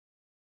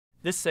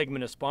This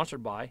segment is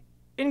sponsored by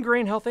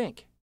Ingrain Health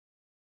Inc.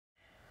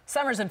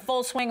 Summer's in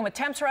full swing, and with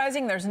temps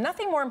rising, there's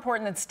nothing more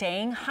important than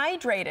staying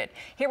hydrated.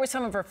 Here with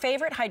some of her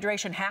favorite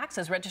hydration hacks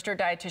is registered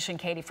dietitian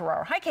Katie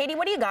Ferraro. Hi, Katie.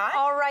 What do you got?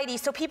 Alrighty,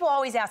 so people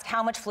always ask,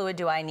 how much fluid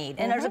do I need?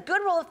 And there's a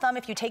good rule of thumb.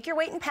 If you take your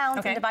weight in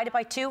pounds and divide it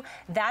by 2,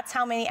 that's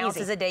how many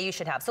ounces a day you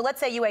should have. So let's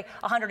say you weigh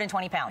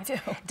 120 pounds.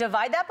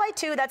 Divide that by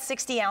 2, that's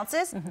 60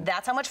 ounces.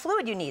 That's how much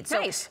fluid you need.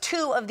 So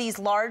 2 of these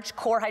large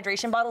core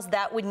hydration bottles,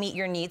 that would meet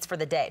your needs for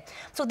the day.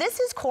 So this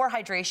is Core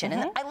Hydration.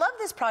 And I love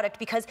this product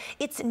because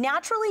it's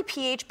naturally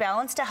pH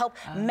balanced to help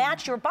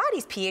match your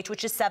body's pH,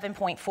 which is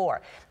 7.4.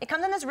 It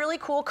comes in this really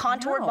cool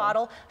contoured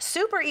bottle,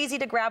 super easy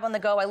to grab on the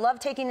go. I love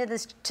taking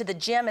this to the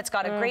gym. It's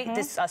got a great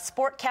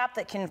sport cap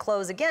that can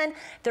close again.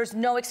 There's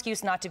no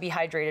excuse not to be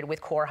hydrated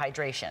with Core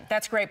Hydration.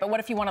 That's great, but what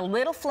if you want a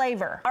little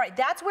flavor? All right,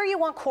 that's where you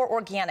want Core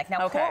Organic.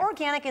 Now, Core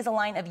Organic is a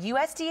line of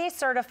USDA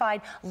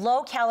certified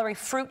low-calorie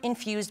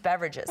fruit-infused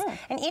beverages.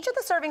 And each of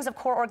the servings of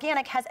Core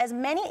Organic has as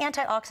many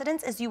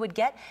antioxidants as you would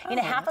get in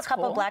a half a cup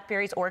of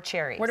blackberries or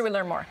cherries. Where do we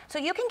learn more? So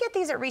you can get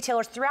these at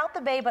retailers throughout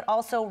the Bay, but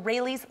also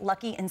Rayleigh's,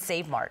 Lucky, and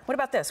Save Mart. What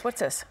about this? What's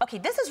this? Okay,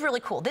 this is really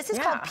cool. This is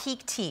called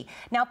Pique Tea.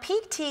 Now,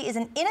 Pique Tea is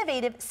an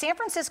innovative San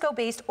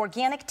Francisco-based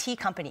organic tea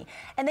company,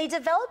 and they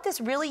developed this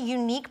really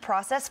unique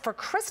process for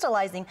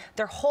crystallizing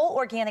their whole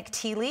organic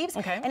tea leaves,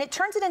 and it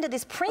turns it into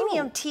these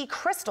premium tea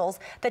crystals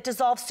that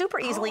dissolve super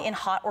easily in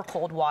hot or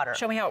cold water.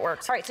 Show me how it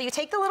works. All right, so you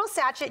take the little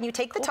sachet and you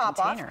take the top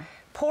off,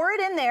 pour it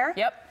in there.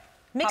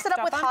 Mix it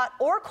up with hot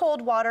or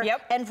cold water,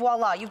 and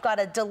voila, you've got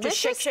a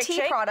delicious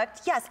tea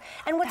product. Yes,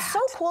 and what's so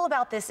cool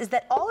about this is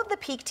that all of the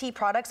Pique Tea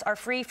products are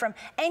free from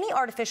any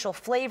artificial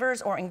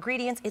flavors or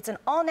ingredients. It's an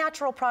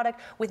all-natural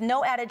product with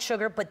no added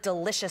sugar, but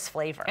delicious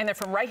flavor. And they're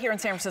from right here in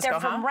San Francisco, They're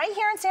from right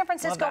here in San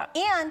Francisco,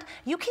 and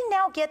you can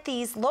now get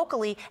these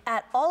locally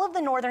at all of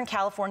the Northern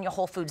California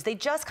Whole Foods. They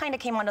just kind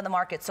of came onto the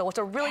market, so it's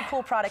a really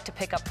cool product to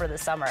pick up for the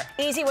summer.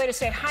 Easy way to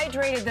stay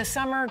hydrated this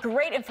summer.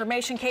 Great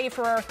information. Katie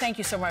Ferraro, thank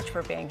you so much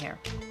for being here.